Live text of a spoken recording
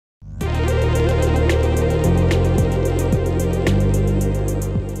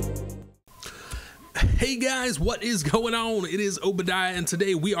guys, what is going on? It is Obediah, and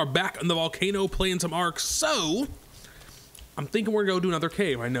today we are back on the Volcano playing some Ark. So I'm thinking we're gonna go do another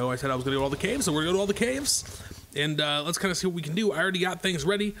cave. I know I said I was gonna do all the caves, so we're gonna go to all the caves, and let's kind of see what we can do. I already got things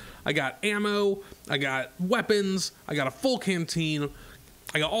ready. I got ammo, I got weapons, I got a full canteen,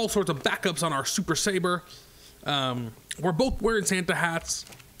 I got all sorts of backups on our Super Saber. We're both wearing Santa hats.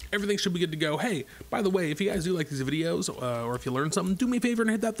 Everything should be good to go. Hey, by the way, if you guys do like these videos, or if you learn something, do me a favor and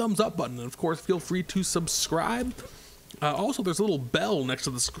hit that thumbs up button. And of course, feel free to subscribe. Also, there's a little bell next to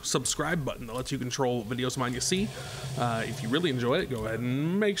the subscribe button that lets you control what videos of mine you see. If you really enjoy it, go ahead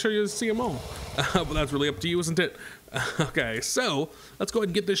and make sure you see them all. But that's really up to you, isn't it? Okay, so let's go ahead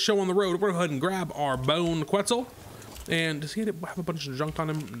and get this show on the road. We're going to go ahead and grab our bone Quetzal. And does he have a bunch of junk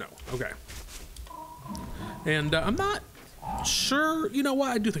on him? No. Okay. And I'm not sure. You know what?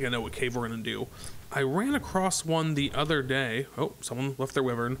 I do think I know what cave we're gonna do. I ran across one the other day. Oh, someone left their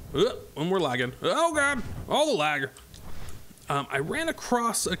wyvern. And we're lagging. Oh god, all the lag. I ran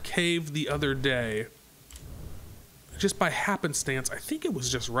across a cave the other day just by happenstance. I think it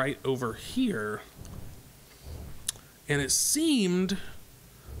was just right over here, and it seemed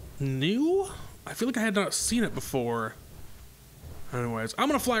new. I feel like I had not seen it before. Anyways, I'm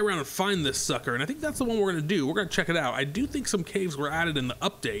gonna fly around and find this sucker, and I think that's the one we're gonna do. We're gonna check it out. I do think some caves were added in the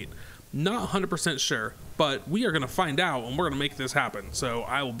update. Not 100% sure, but we are gonna find out, and we're gonna make this happen. So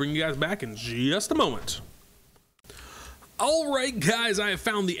I will bring you guys back in just a moment. All right, guys, I have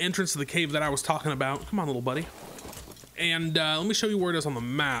found the entrance to the cave that I was talking about. Come on, little buddy. And let me show you where it is on the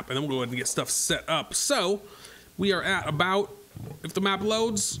map, and then we'll go ahead and get stuff set up. So we are at about, if the map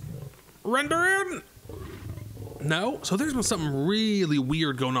loads, render in. No? So there's been something really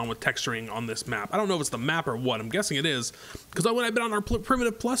weird going on with texturing on this map. I don't know if it's the map or what. I'm guessing it is, because when I've been on our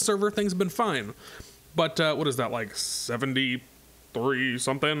Primitive Plus server, things have been fine. But what is that, like 73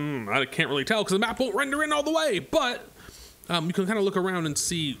 something? I can't really tell because the map won't render in all the way. But you can kind of look around and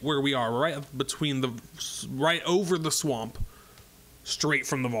see where we are, right over the swamp, straight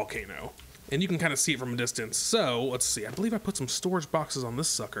from the volcano. And you can kind of see it from a distance. So let's see. I believe I put some storage boxes on this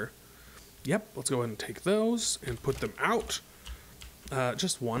sucker. Yep, let's go ahead and take those and put them out.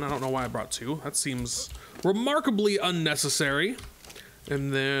 Just one. I don't know why I brought two. That seems remarkably unnecessary.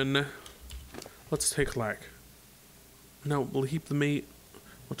 And then let's take we'll heap the meat.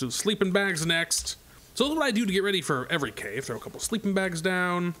 We'll do the sleeping bags next. So this is what I do to get ready for every cave. Throw a couple sleeping bags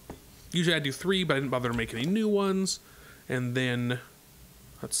down. Usually I do 3, but I didn't bother to make any new ones. And then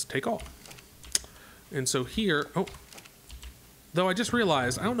let's take all. And so here, though I just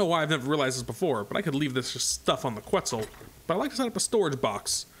realized, I don't know why I've never realized this before, but I could leave this just stuff on the Quetzal, but I like to set up a storage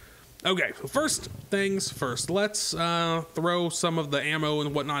box. Okay, so first things first, let's throw some of the ammo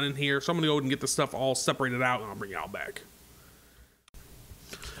and whatnot in here. So I'm gonna go and get the stuff all separated out, and I'll bring it all back.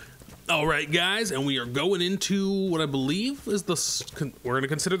 All right, guys, and we are going into what I believe is we're gonna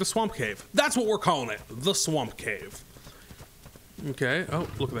consider the swamp cave. That's what we're calling it, the swamp cave. Okay, oh,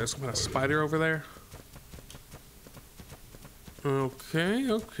 look at that, there's some kind of spider over there. Okay.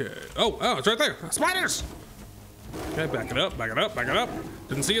 Oh, it's right there. Spiders! Okay, back it up.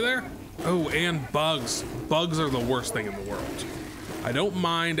 Didn't see you there? Oh, and bugs. Bugs are the worst thing in the world. I don't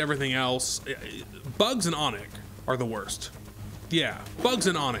mind everything else. Bugs and onyx are the worst. Yeah, bugs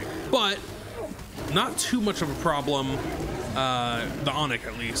and onyx, but not too much of a problem. The onyx,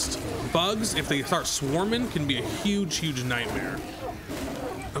 at least. Bugs, if they start swarming, can be a huge nightmare.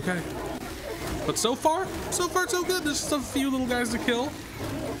 Okay. But so far so good. There's just a few little guys to kill.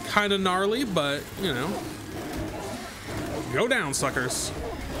 Kind of gnarly, but, you know. Go down, suckers.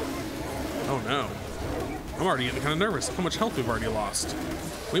 Oh, no. I'm already getting kind of nervous. How much health we've already lost.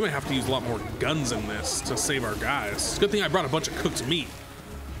 We might have to use a lot more guns in this to save our guys. It's a good thing I brought a bunch of cooked meat.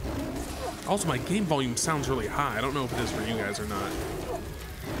 Also, my game volume sounds really high. I don't know if it is for you guys or not.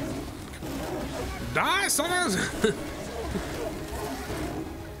 Die, suckers!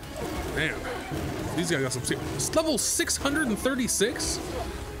 Man. These guys got some. It's level 636?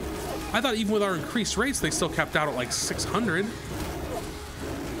 I thought even with our increased rates, they still capped out at like 600.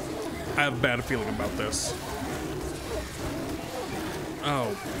 I have a bad feeling about this.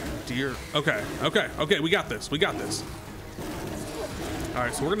 Oh, dear. Okay, we got this. All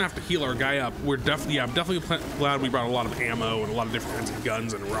right, so we're gonna have to heal our guy up. I'm definitely glad we brought a lot of ammo and a lot of different kinds of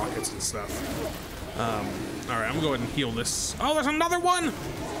guns and rockets and stuff. All right, I'm gonna go ahead and heal this. Oh, there's another one!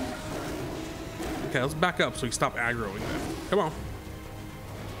 Okay, let's back up so we can stop aggroing them. Come on.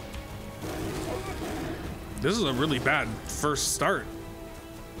 This is a really bad first start.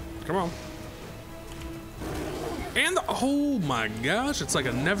 Come on. And oh my gosh, it's like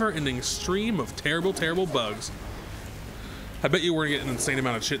a never-ending stream of terrible bugs. I bet you we're gonna get an insane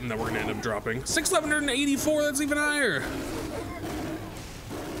amount of shit and that we're gonna end up dropping. 6,184, that's even higher.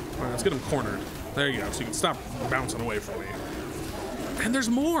 All right, let's get him cornered. There you go, so you can stop bouncing away from me. And there's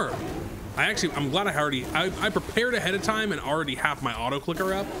more. I'm glad I prepared ahead of time and already have my auto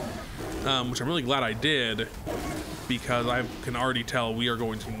clicker up, which I'm really glad I did, because I can already tell we are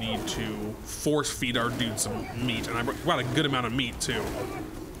going to need to force feed our dude some meat, and I brought a good amount of meat too.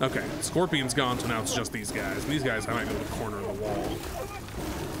 Okay, Scorpion's gone, so now it's just these guys. And these guys, I might go to the corner of the wall.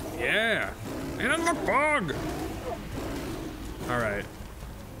 Yeah, and the bug. All right,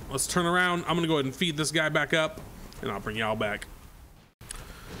 let's turn around. I'm gonna go ahead and feed this guy back up, and I'll bring y'all back.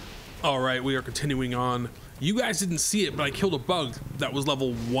 All right, we are continuing on. You guys didn't see it, but I killed a bug that was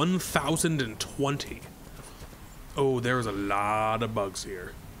level 1020. Oh, there's a lot of bugs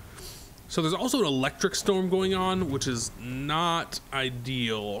here. So there's also an electric storm going on, which is not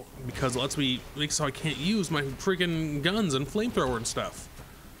ideal because it makes so I can't use my freaking guns and flamethrower and stuff.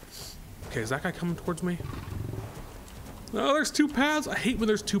 Okay, is that guy coming towards me? Oh, there's two paths. I hate when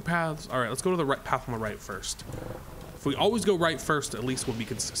there's two paths. All right, let's go to the right path on the right first. If we always go right first, at least we'll be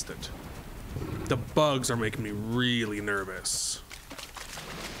consistent. The bugs are making me really nervous.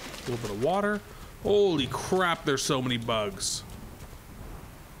 A little bit of water. Holy crap, there's so many bugs.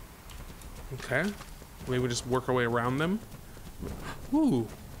 Okay, maybe we just work our way around them. Ooh.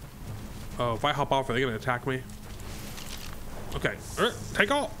 Oh, if I hop off, are they gonna attack me? Okay, take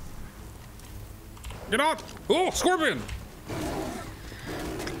off. Get off. Oh, Scorpion.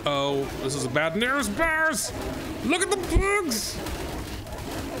 Oh, this is a bad news, bears. Look at the bugs.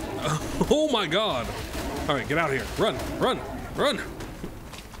 Oh my God. All right, get out of here. Run, run, run.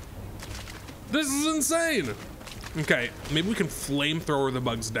 This is insane. Okay, maybe we can flamethrower the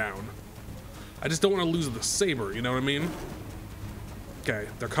bugs down. I just don't want to lose the saber, you know what I mean? Okay,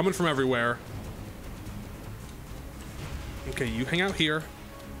 they're coming from everywhere. Okay, you hang out here.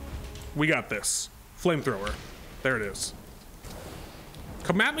 We got this. Flamethrower. There it is.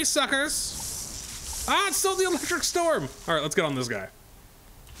 Come at me, suckers. Ah, it's still the electric storm. All right, let's get on this guy.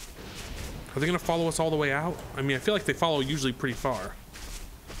 Are they gonna follow us all the way out? I mean, I feel like they follow usually pretty far.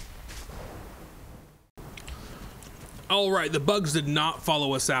 All right, the bugs did not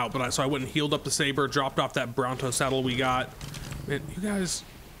follow us out, but so I went and healed up the saber, dropped off that Bronto saddle we got. Man, you guys...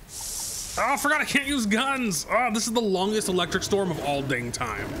 Oh, I forgot I can't use guns. Oh, this is the longest electric storm of all dang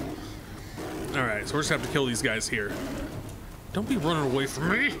time. All right, so we're just gonna have to kill these guys here. Don't be running away from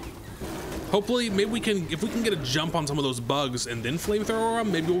me. Hopefully, maybe we can, if we can get a jump on some of those bugs and then flamethrower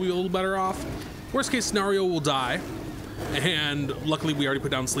them, maybe we'll be a little better off. Worst case scenario, we'll die. And luckily, we already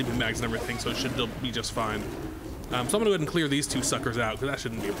put down sleeping bags and everything, so it should be just fine. So I'm gonna go ahead and clear these two suckers out, because that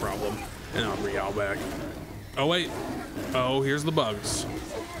shouldn't be a problem. And I'll bring y'all back. Oh, wait. Oh, here's the bugs.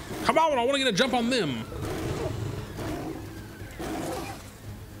 Come on, I want to get a jump on them.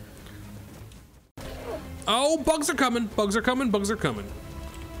 Oh, bugs are coming. Bugs are coming. Bugs are coming.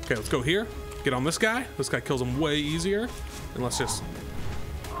 Okay, let's go here. Get on this guy. This guy kills him way easier. And let's just...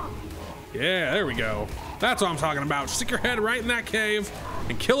 Yeah, there we go. That's what I'm talking about. Stick your head right in that cave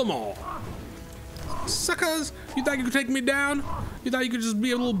and kill them all. Suckers, you thought you could take me down? You thought you could just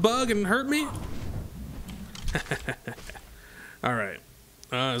be a little bug and hurt me? All right.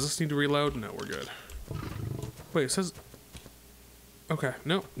 Does this need to reload? No, we're good. Wait, it says... Okay,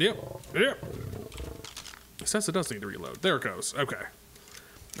 no, yep. It says it does need to reload. There it goes, okay.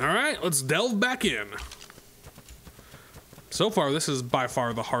 All right, let's delve back in. So far, this is by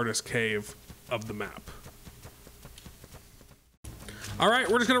far the hardest cave of the map. All right,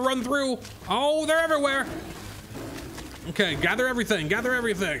 we're just gonna run through. Oh, they're everywhere. Okay, gather everything, gather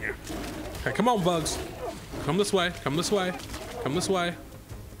everything. Okay, come on, bugs. Come this way, come this way, come this way.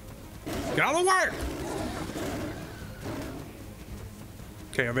 Get out of the way.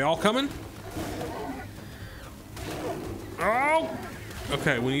 Okay, are they all coming? Oh!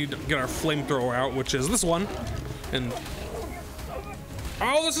 Okay, we need to get our flamethrower out, which is this one. And...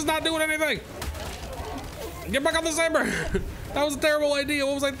 Oh, this is not doing anything! Get back on the saber! That was a terrible idea,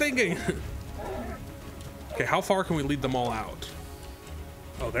 what was I thinking? Okay, how far can we lead them all out?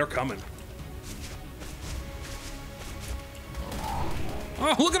 Oh, they're coming.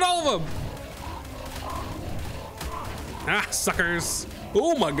 Oh, look at all of them! Ah, suckers!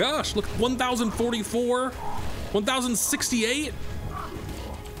 Oh my gosh, look, 1,044, 1,068.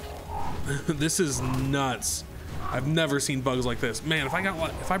 This is nuts. I've never seen bugs like this. Man, if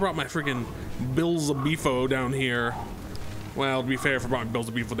I brought my freaking Bills of Beefo down here, well, to be fair, if I brought my Bills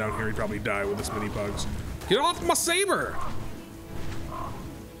of Beefo down here, he'd probably die with this many bugs. Get off my saber!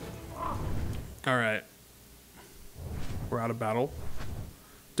 All right, we're out of battle.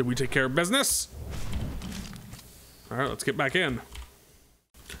 Did we take care of business? All right, let's get back in.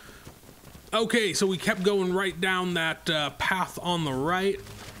 Okay, so we kept going right down that path on the right.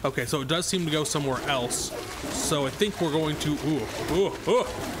 Okay, so it does seem to go somewhere else. So I think we're going to,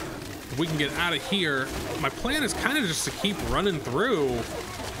 if we can get out of here. My plan is kind of just to keep running through.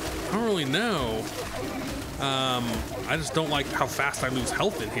 I don't really know. I just don't like how fast I lose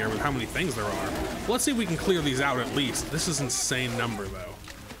health in here with how many things there are. Let's see if we can clear these out at least. This is an insane number though.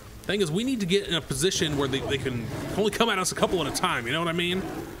 Thing is, we need to get in a position where they can only come at us a couple at a time, you know what I mean?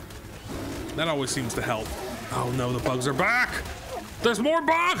 That always seems to help. Oh no, the bugs are back! There's more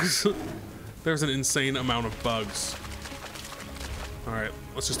bugs! There's an insane amount of bugs. Alright,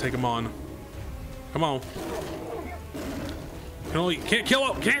 let's just take them on. Come on. Can't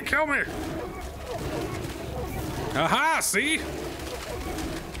kill him! Can't kill me! Aha! See?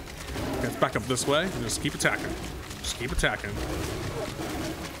 Let's back up this way and just keep attacking. Just keep attacking.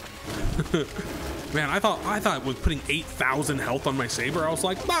 Man, I thought with putting 8,000 health on my saber, I was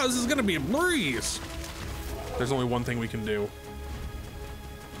like, wow, this is gonna be a breeze. There's only one thing we can do.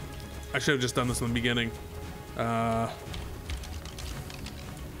 I should have just done this in the beginning. Oh,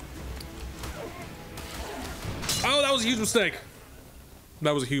 that was a huge mistake.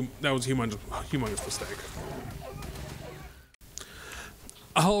 That was a humongous mistake.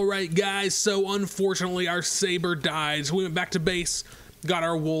 All right, guys. So unfortunately, our saber died. So we went back to base, got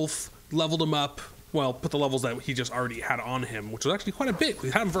our wolf, leveled him up. Well, put the levels that he just already had on him, which was actually quite a bit. We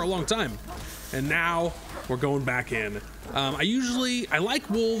had him for a long time. And now we're going back in. I like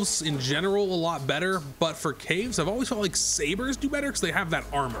wolves in general a lot better, but for caves, I've always felt like sabers do better because they have that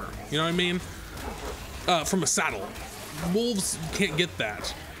armor. You know what I mean? From a saddle. Wolves can't get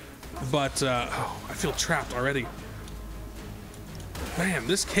that. But, oh, I feel trapped already. Man,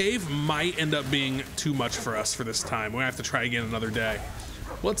 this cave might end up being too much for us for this time. We're gonna have to try again another day.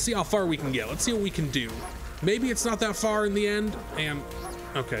 Let's see how far we can get. Let's see what we can do. Maybe it's not that far in the end, and...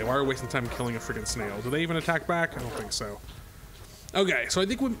 Okay, why are we wasting time killing a freaking snail? Do they even attack back? I don't think so. Okay, so I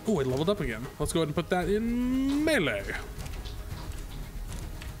think we... Oh, I leveled up again. Let's go ahead and put that in melee.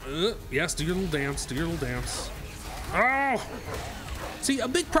 Yes, do your little dance. Do your little dance. Oh! See, a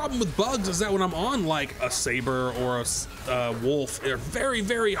big problem with bugs is that when I'm on, like, a saber or a wolf, they're very,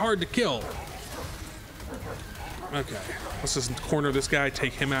 very hard to kill. Okay, let's just corner this guy,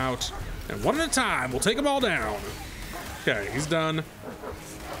 take him out, and one at a time, we'll take them all down. Okay, he's done.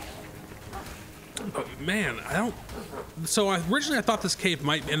 But man, so originally I thought this cave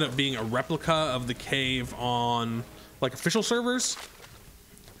might end up being a replica of the cave on, like, official servers.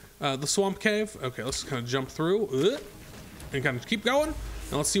 The swamp cave. Okay, let's kind of jump through. And kind of keep going,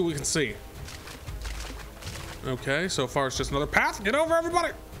 and let's see what we can see. Okay, so far it's just another path. Get over,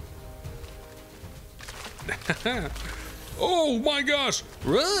 everybody! Oh my gosh!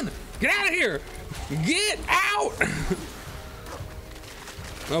 Run! Get out of here! Get out!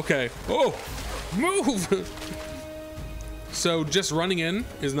 Okay. Oh! Move! So just running in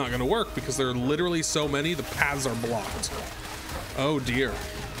is not gonna work because there are literally so many, the paths are blocked. Oh dear.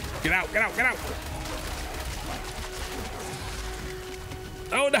 Get out, get out, get out!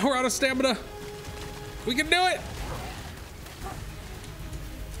 Oh, now we're out of stamina. We can do it.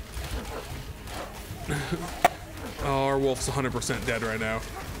 Oh, our wolf's 100% dead right now.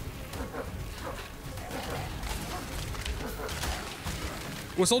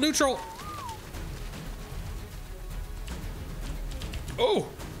 Whistle neutral. Oh.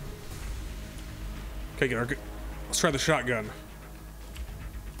 Okay, let's try the shotgun.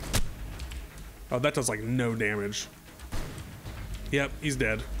 Oh, that does like no damage. Yep, he's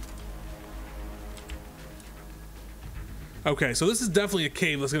dead. Okay, so this is definitely a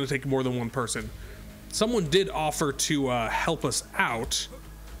cave that's gonna take more than one person. Someone did offer to help us out,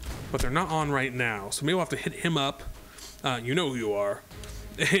 but they're not on right now. So maybe we'll have to hit him up. You know who you are.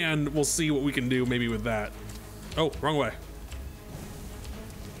 And we'll see what we can do maybe with that. Oh, wrong way.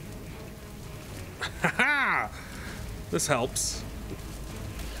 Haha! This helps.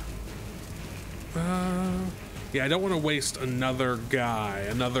 Yeah, I don't want to waste another guy.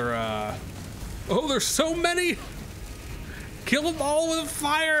 Oh, there's so many! Kill them all with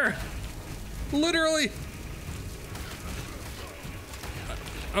fire! Literally!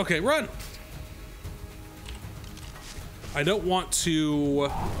 Okay, run! I don't want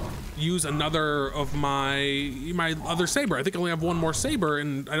to use another of my other saber. I think I only have one more saber,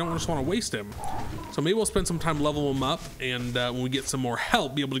 and I don't just want to waste him. So maybe we'll spend some time leveling him up, and when we get some more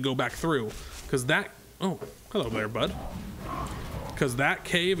help, be able to go back through. Because that... Oh, hello there, bud. Because that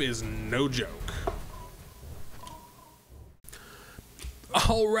cave is no joke.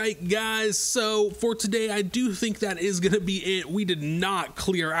 All right, guys, so for today, I do think that is going to be it. We did not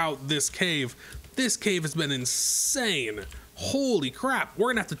clear out this cave. This cave has been insane. Holy crap. We're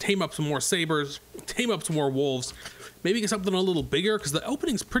gonna have to tame up some more sabers, tame up some more wolves, maybe get something a little bigger, because the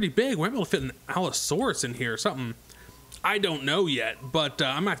opening's pretty big. We might be able to fit an Allosaurus in here or something. I don't know yet, but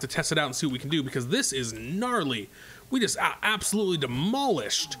I'm gonna have to test it out and see what we can do, because this is gnarly. We just absolutely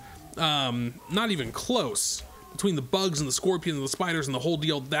demolished. Not even close. Between the bugs and the scorpions and the spiders and the whole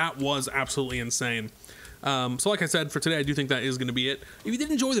deal, that was absolutely insane. So like I said, for today, I do think that is going to be it. If you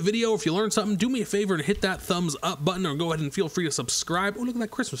did enjoy the video, if you learned something, do me a favor and hit that thumbs up button, or go ahead and feel free to subscribe. Oh, look at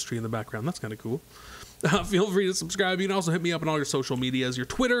that Christmas tree in the background. That's kind of cool. Feel free to subscribe. You can also hit me up on all your social medias, your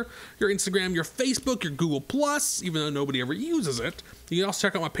Twitter, your Instagram, your Facebook, your Google+, even though nobody ever uses it. You can also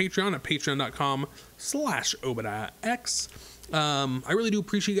check out my Patreon at patreon.com/ObediahX. I really do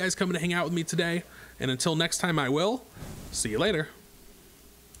appreciate you guys coming to hang out with me today. And until next time, I will see you later.